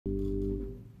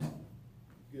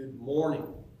morning.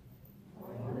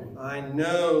 I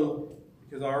know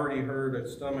because I already heard a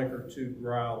stomach or two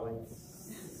growling.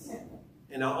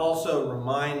 And also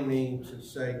remind me to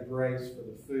say grace for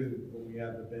the food when we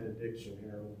have the benediction,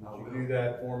 Harold. Would you do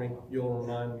that for me? You'll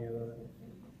remind me of that.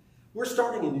 We're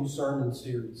starting a new sermon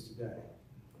series today.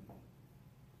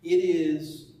 It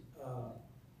is,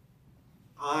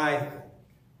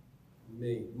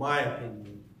 my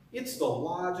opinion, it's the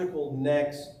logical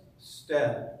next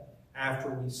step after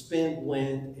we spent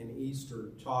Lent and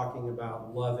Easter talking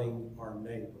about loving our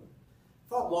neighbor. I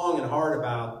thought long and hard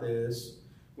about this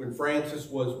when Francis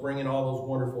was bringing all those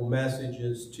wonderful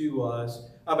messages to us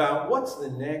about what's the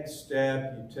next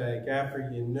step you take after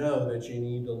you know that you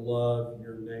need to love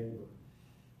your neighbor.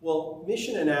 Well,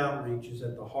 mission and outreach is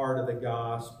at the heart of the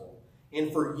gospel.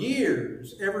 And for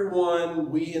years,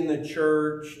 we in the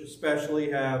church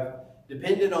especially have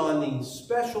depended on these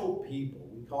special people.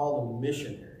 We call them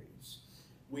missionaries.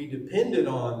 We depended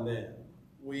on them.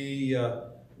 We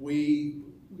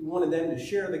wanted them to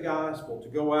share the gospel, to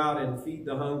go out and feed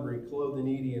the hungry, clothe the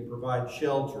needy, and provide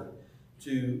shelter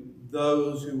to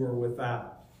those who are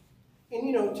without. And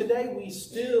you know, today we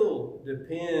still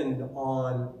depend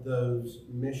on those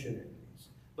missionaries.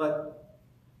 But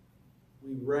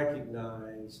we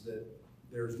recognize that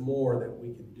there's more that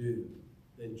we can do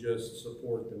than just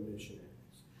support the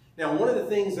missionaries. Now, one of the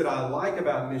things that I like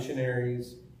about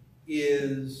missionaries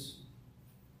is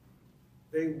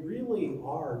they really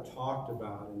are talked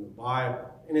about in the Bible.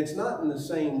 And it's not in the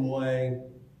same way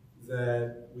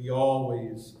that we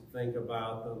always think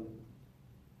about them.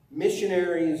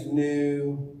 Missionaries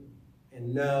knew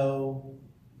and know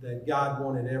that God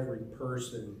wanted every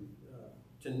person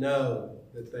to know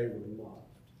that they were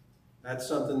loved. That's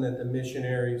something that the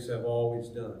missionaries have always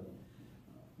done.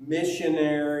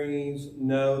 Missionaries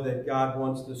know that God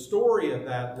wants the story of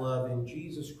that love in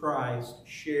Jesus Christ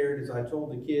shared, as I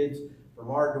told the kids, from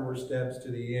our doorsteps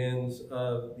to the ends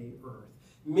of the earth.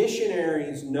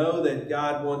 Missionaries know that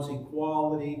God wants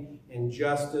equality and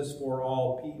justice for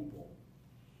all people.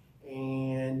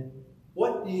 And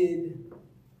what did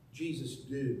Jesus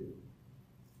do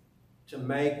to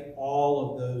make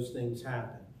all of those things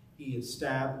happen? He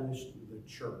established the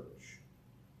church.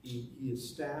 He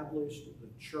established the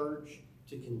church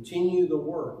to continue the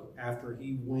work after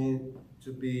he went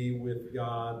to be with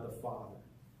God the Father.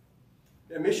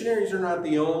 Now, missionaries are not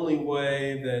the only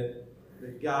way that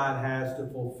God has to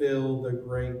fulfill the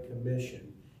Great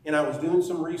Commission. And I was doing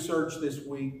some research this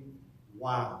week.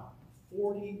 Wow,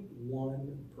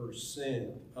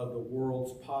 41% of the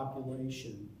world's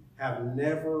population have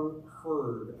never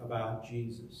heard about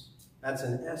Jesus. That's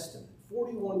an estimate.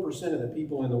 41% of the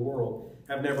people in the world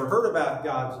have never heard about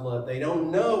God's love. They don't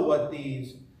know what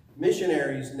these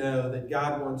missionaries know, that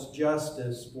God wants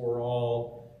justice for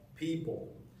all people.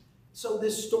 So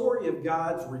this story of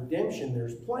God's redemption,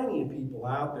 there's plenty of people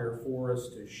out there for us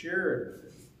to share it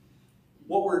with.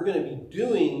 What we're going to be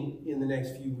doing in the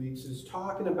next few weeks is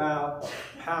talking about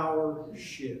power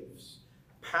shifts.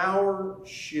 Power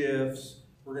shifts.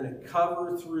 We're going to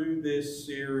cover through this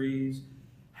series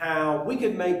how we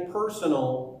could make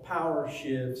personal power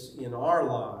shifts in our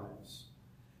lives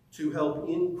to help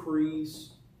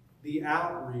increase the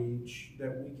outreach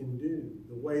that we can do,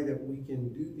 the way that we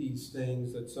can do these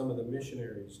things that some of the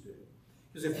missionaries do.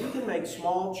 Because if we can make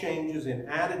small changes in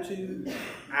attitude,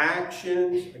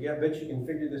 actions, I bet you can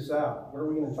figure this out. What are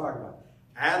we going to talk about?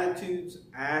 Attitudes,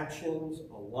 actions,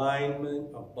 alignment,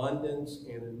 abundance,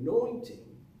 and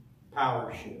anointing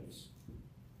power shifts.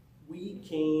 We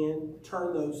can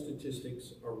turn those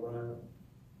statistics around.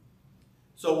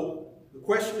 So the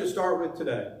question to start with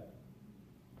today: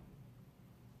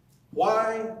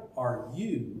 why are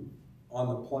you on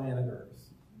the planet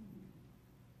Earth?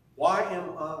 Why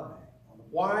am I?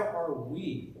 Why are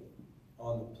we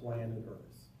on the planet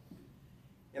Earth?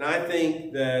 And I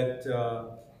think that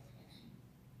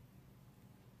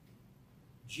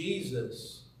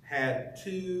Jesus had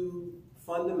two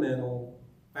fundamental,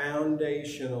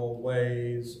 foundational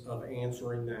ways of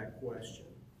answering that question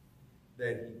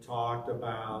that he talked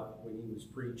about when he was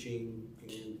preaching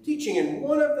and teaching. And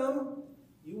one of them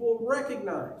you will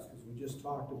recognize, because we just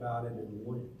talked about it in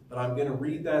Lent. But I'm going to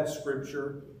read that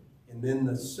scripture, and then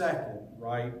the second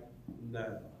right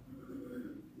now.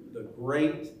 The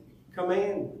Great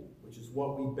Commandment, which is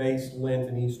what we based Lent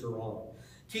and Easter on.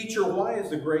 Teacher, why is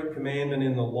the Great Commandment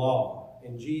in the law?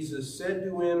 And Jesus said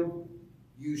to him,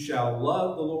 you shall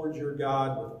love the Lord your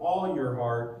God with all your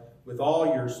heart, with all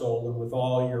your soul, and with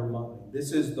all your mind.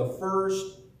 This is the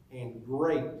first and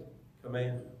great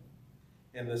commandment.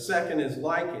 And the second is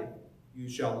like it. You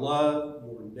shall love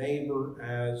your neighbor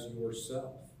as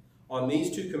yourself. On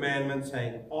these two commandments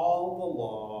hang all the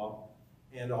law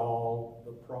and all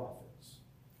the prophets.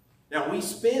 Now, we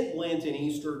spent Lent and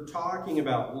Easter talking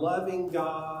about loving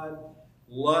God,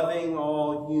 loving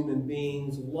all human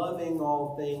beings, loving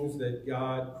all things that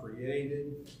God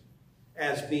created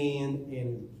as being an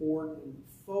important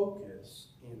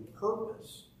focus and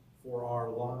purpose for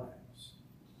our lives.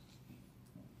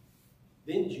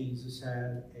 Then Jesus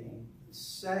had a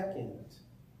second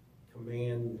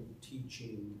commandment,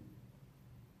 teaching,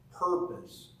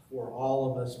 purpose for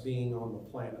all of us being on the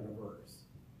planet of earth.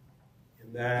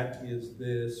 And that is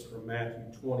this from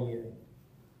Matthew 28.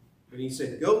 And he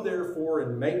said, "Go therefore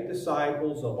and make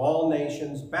disciples of all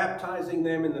nations, baptizing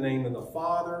them in the name of the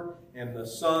Father and the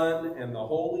Son and the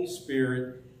Holy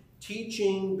Spirit,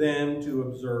 teaching them to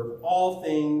observe all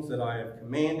things that I have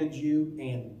commanded you.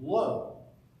 And lo,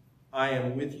 I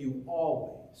am with you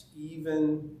always,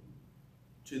 even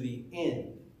to the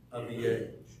end of the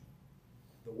age."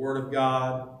 The word of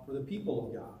God for the people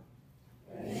of God.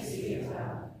 Thanks be to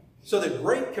God. So the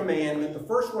great commandment, the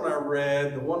first one I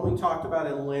read, the one we talked about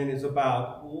in Lent, is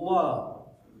about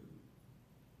love.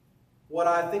 What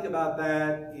I think about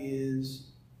that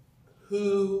is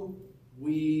who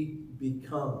we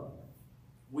become.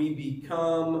 We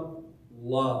become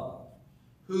love.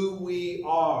 Who we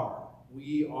are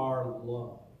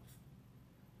love.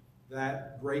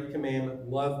 That great commandment,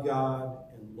 love God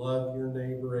and love your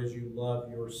neighbor as you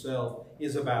love yourself,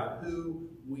 is about who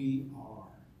we are.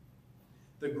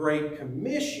 The Great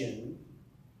Commission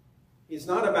is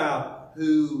not about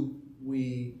who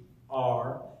we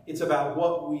are. It's about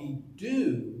what we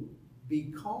do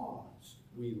because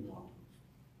we love.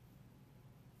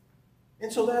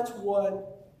 And so that's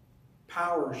what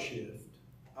Power Shift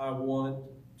I want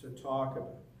to talk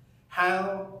about.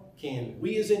 How can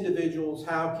we as individuals,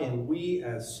 how can we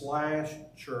as Slash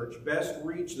Church best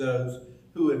reach those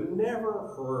who have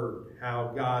never heard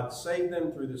how God saved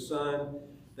them through the Son?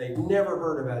 They've never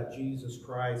heard about Jesus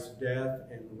Christ's death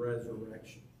and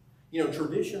resurrection. You know,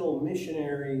 traditional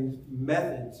missionary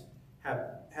methods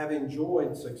have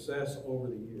enjoyed success over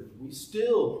the years. We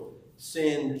still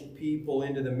send people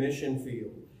into the mission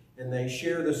field, and they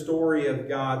share the story of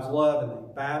God's love, and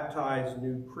they baptize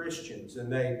new Christians,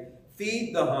 and they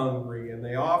feed the hungry, and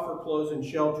they offer clothes and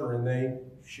shelter, and they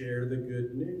share the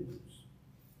good news.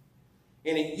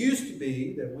 And it used to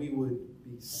be that we would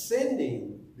be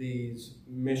sending these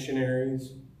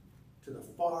missionaries to the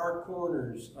far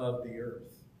corners of the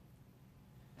earth.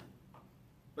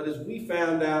 But as we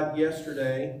found out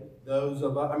yesterday, those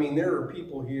of us, there are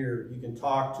people here, you can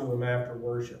talk to them after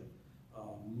worship.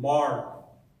 Mark,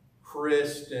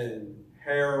 Kristen,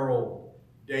 Harold,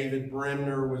 David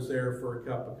Bremner was there for a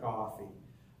cup of coffee.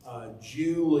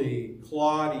 Julie,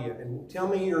 Claudia, and tell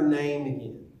me your name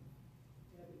again.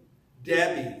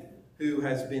 Debbie, who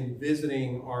has been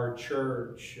visiting our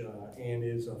church and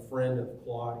is a friend of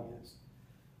Claudia's.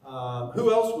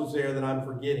 Who else was there that I'm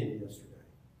forgetting yesterday?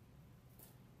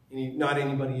 Not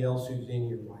anybody else who's in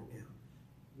here right now.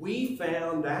 We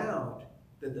found out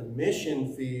that the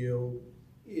mission field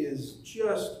is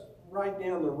just right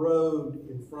down the road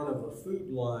in front of a Food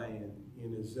Lion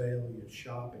in Azalea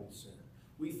Shopping Center.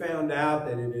 We found out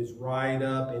that it is right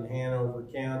up in Hanover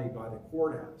County by the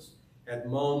courthouse at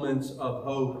Moments of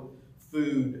Hope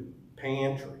Food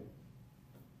Pantry.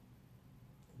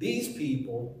 These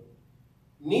people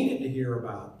needed to hear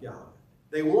about God.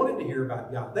 They wanted to hear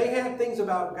about God. They had things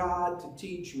about God to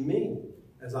teach me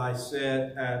as I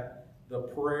sat at the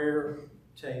prayer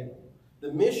table.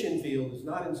 The mission field is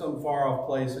not in some far-off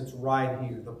place. It's right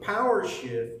here. The power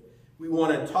shift we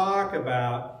want to talk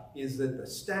about is that the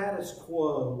status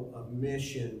quo of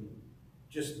mission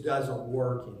just doesn't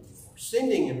work anymore.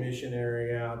 Sending a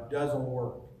missionary out doesn't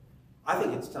work. I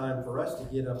think it's time for us to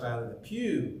get up out of the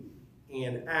pew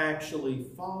and actually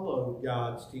follow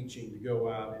God's teaching to go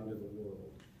out into the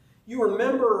world. You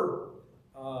remember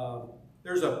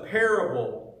there's a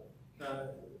parable.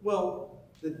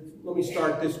 Let me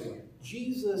start this way.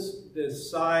 Jesus'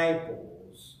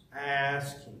 disciples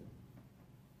asked him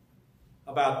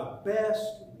about the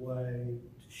best way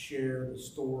to share the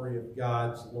story of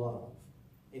God's love.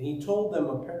 And he told them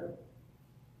a parable.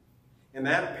 And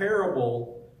that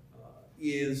parable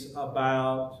is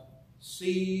about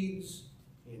seeds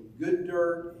and good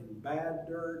dirt and bad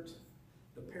dirt.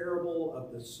 The parable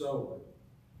of the sower.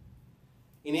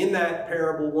 And in that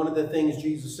parable, one of the things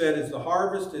Jesus said is, the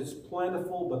harvest is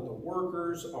plentiful, but the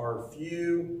workers are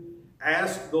few.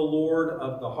 Ask the Lord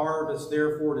of the harvest,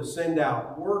 therefore, to send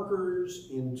out workers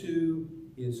into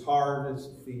his harvest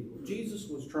field. Jesus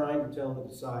was trying to tell the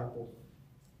disciples,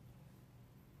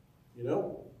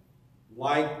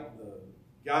 like the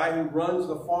Guy who runs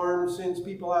the farm sends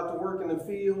people out to work in the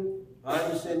field.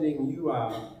 I'm sending you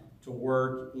out to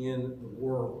work in the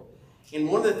world. And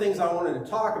one of the things I wanted to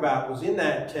talk about was in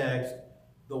that text,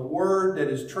 the word that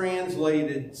is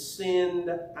translated send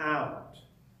out.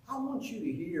 I want you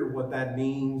to hear what that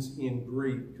means in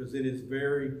Greek because it is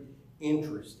very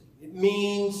interesting. It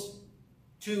means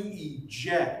to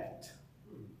eject.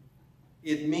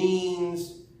 It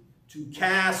means to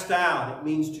cast out. It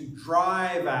means to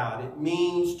drive out. It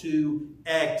means to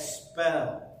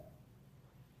expel.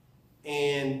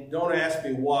 And don't ask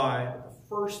me why. The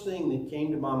first thing that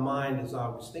came to my mind as I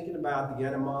was thinking about the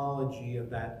etymology of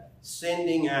that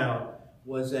sending out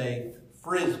was a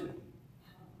frisbee.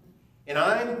 And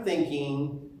I'm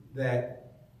thinking that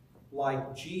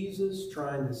like Jesus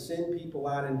trying to send people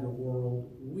out into the world,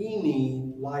 we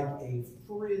need like a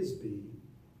frisbee.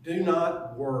 Do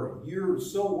not worry. You're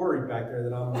so worried back there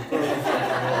that I'm going to throw something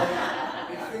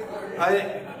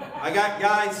away. I got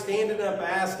guys standing up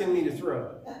asking me to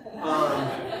throw.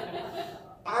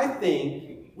 I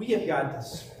think we have got to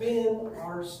spin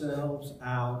ourselves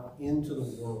out into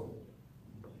the world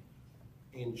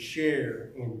and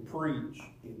share and preach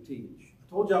and teach. I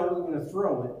told you I wasn't going to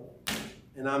throw it,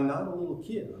 and I'm not a little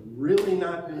kid. I'm really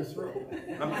not going to throw it.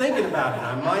 I'm thinking about it.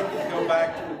 I might go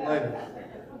back to it later.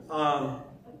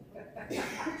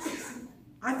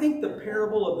 I think the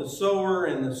parable of the sower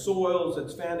and the soils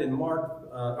that's found in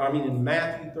in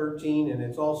Matthew 13, and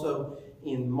it's also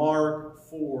in Mark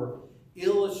 4,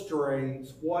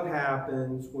 illustrates what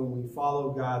happens when we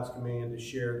follow God's command to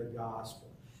share the gospel.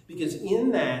 Because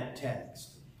in that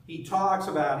text, he talks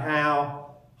about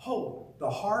how, the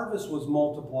harvest was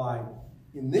multiplied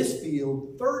in this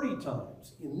field 30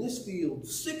 times, in this field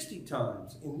 60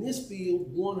 times, in this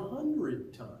field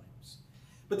 100 times.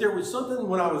 But there was something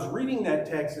when I was reading that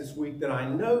text this week that I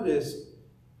noticed,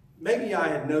 maybe I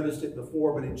had noticed it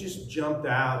before, but it just jumped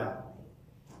out at me.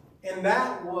 And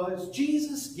that was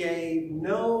Jesus gave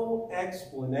no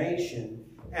explanation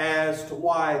as to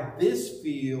why this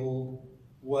field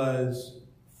was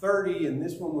 30 and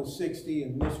this one was 60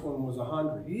 and this one was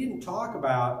 100. He didn't talk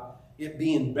about it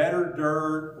being better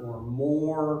dirt or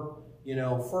more,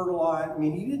 fertilizer. I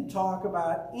mean, he didn't talk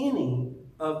about any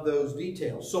of those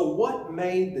details. So what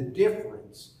made the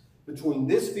difference between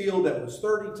this field that was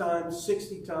 30 times,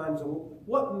 60 times, and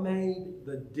what made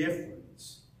the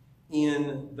difference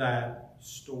in that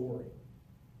story?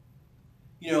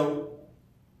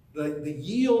 The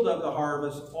yield of the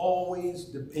harvest always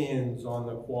depends on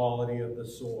the quality of the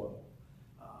soil.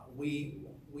 We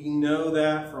know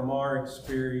that from our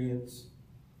experience.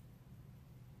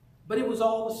 But it was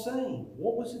all the same.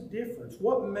 What was the difference?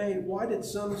 Why did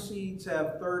some seeds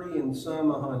have 30 and some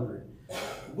 100?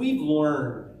 We've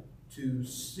learned to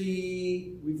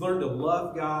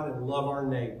love God and love our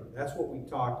neighbor. That's what we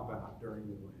talked about during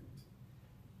the Lent.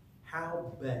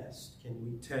 How best can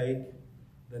we take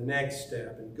the next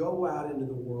step and go out into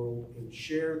the world and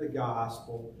share the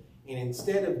gospel, and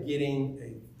instead of getting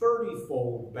a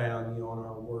 30-fold bounty on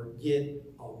our work, get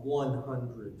a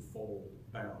 100-fold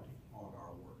bounty on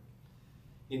our work.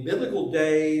 In biblical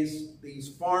days, these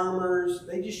farmers,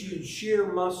 they just used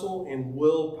sheer muscle and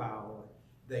willpower.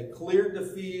 They cleared the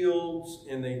fields,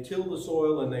 and they tilled the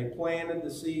soil, and they planted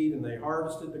the seed, and they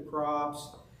harvested the crops,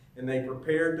 and they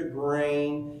prepared the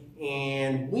grain.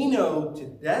 And we know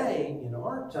today, in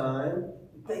our time,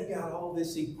 they got all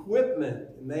this equipment,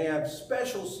 and they have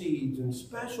special seeds and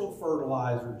special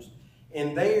fertilizers,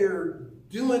 and they are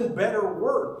doing better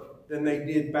work than they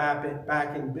did back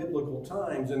in biblical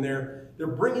times. And they're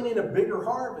bringing in a bigger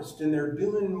harvest, and they're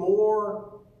doing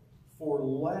more for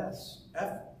less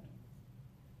effort.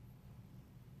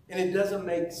 And it doesn't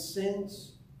make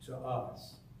sense to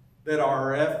us that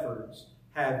our efforts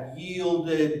have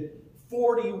yielded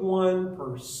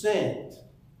 41%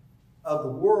 of the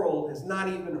world has not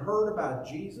even heard about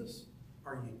Jesus.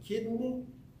 Are you kidding me?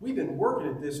 We've been working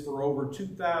at this for over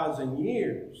 2,000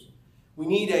 years. We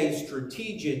need a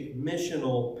strategic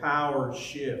missional power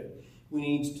shift. We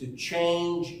need to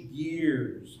change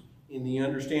gears in the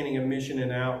understanding of mission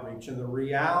and outreach. And the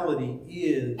reality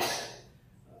is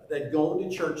that going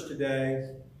to church today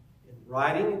and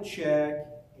writing a check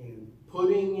and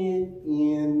putting it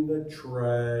in the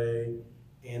tray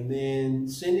and then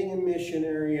sending a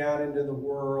missionary out into the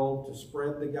world to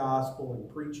spread the gospel and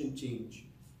preach and teach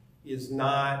is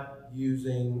not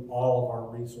using all of our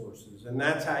resources. And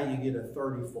that's how you get a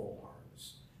 30-fold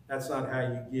harvest. That's not how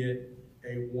you get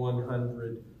a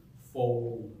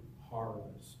 100-fold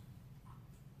harvest.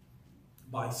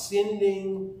 By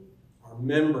sending our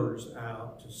members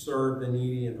out to serve the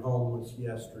needy and homeless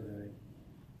yesterday,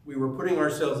 We were putting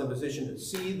ourselves in a position to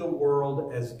see the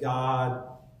world as God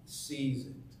sees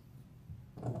it.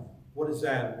 What does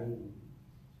that mean?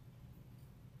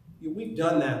 We've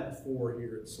done that before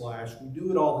here at Slash. We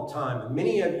do it all the time. And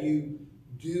many of you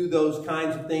do those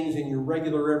kinds of things in your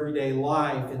regular everyday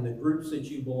life, in the groups that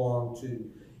you belong to,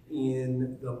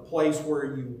 in the place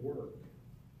where you work.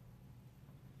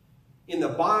 In the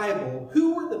Bible,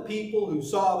 who were the people who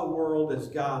saw the world as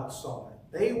God saw it?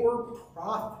 They were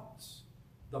prophets.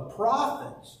 The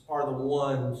prophets are the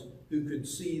ones who could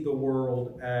see the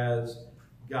world as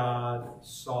God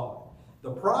saw it.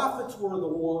 The prophets were the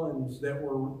ones that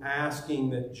were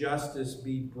asking that justice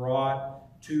be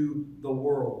brought to the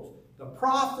world. The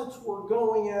prophets were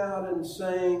going out and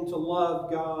saying to love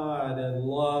God and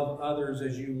love others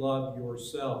as you love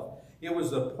yourself. It was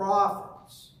the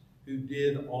prophets who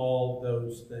did all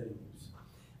those things.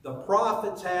 The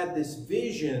prophets had this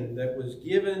vision that was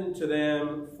given to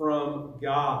them from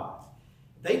God.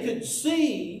 They could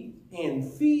see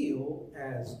and feel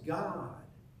as God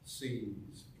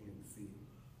sees and feels.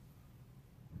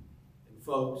 And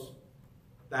folks,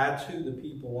 that's who the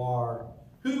people are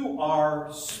who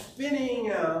are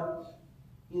spinning out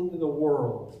into the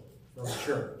world from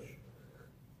church.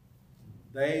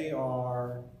 They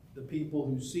are the people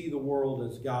who see the world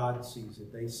as God sees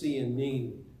it. They see a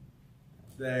need.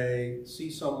 They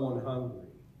see someone hungry.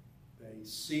 They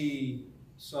see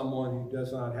someone who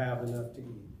does not have enough to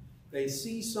eat. They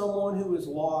see someone who has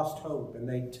lost hope, and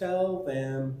they tell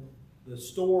them the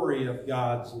story of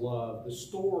God's love, the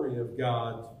story of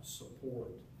God's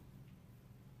support.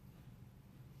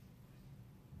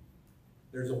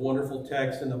 There's a wonderful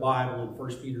text in the Bible in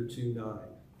 1 Peter 2:9.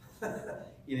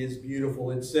 It is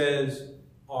beautiful. It says,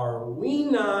 "Are we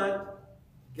not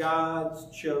God's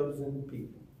chosen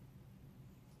people?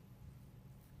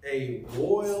 A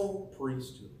royal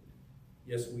priesthood."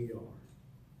 Yes, we are.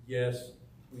 Yes,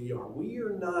 we are. We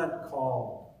are not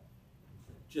called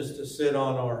just to sit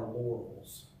on our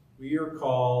laurels. We are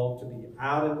called to be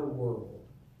out in the world,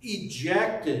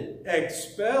 ejected,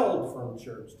 expelled from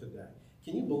church today.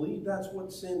 Can you believe that's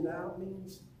what send out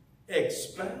means?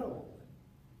 Expelled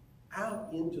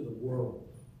out into the world.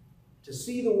 To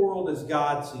see the world as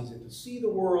God sees it. To see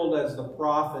the world as the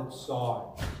prophets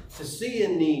saw it. To see a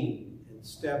need and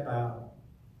step out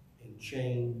and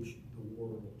change the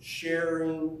world.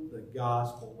 Sharing the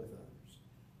gospel with others.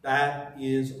 That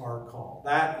is our call.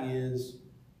 That is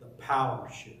the power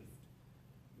shift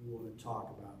we want to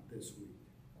talk about this week.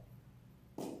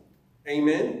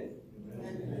 Amen?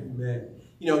 Amen.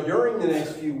 You know, during the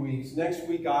next few weeks, next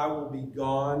week I will be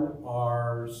gone.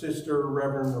 Our sister,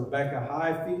 Reverend Rebecca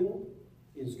Highfield,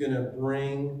 is going to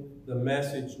bring the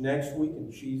message next week,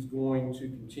 and she's going to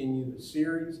continue the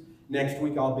series. Next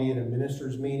week I'll be at a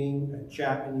minister's meeting at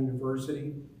Chapman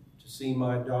University to see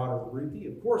my daughter, Ruthie.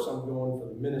 Of course I'm going for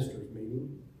the minister's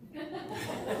meeting.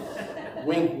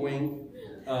 Wink, wink.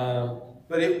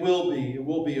 But it will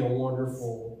be a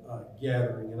wonderful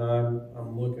gathering, and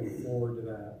I'm looking forward to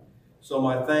that. So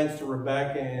my thanks to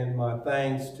Rebecca, and my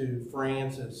thanks to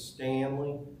Francis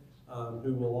Stanley,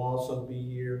 who will also be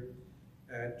here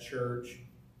at church.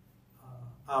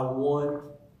 I want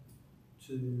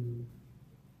to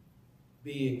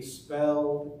be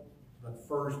expelled, but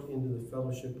first into the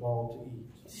fellowship hall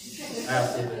to eat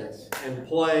after this and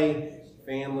play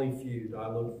Family Feud. I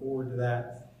look forward to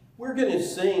that. We're going to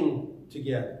sing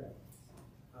together.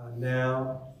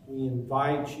 Now we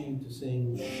invite you to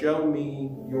sing "Show Me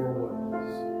Your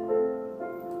Ways."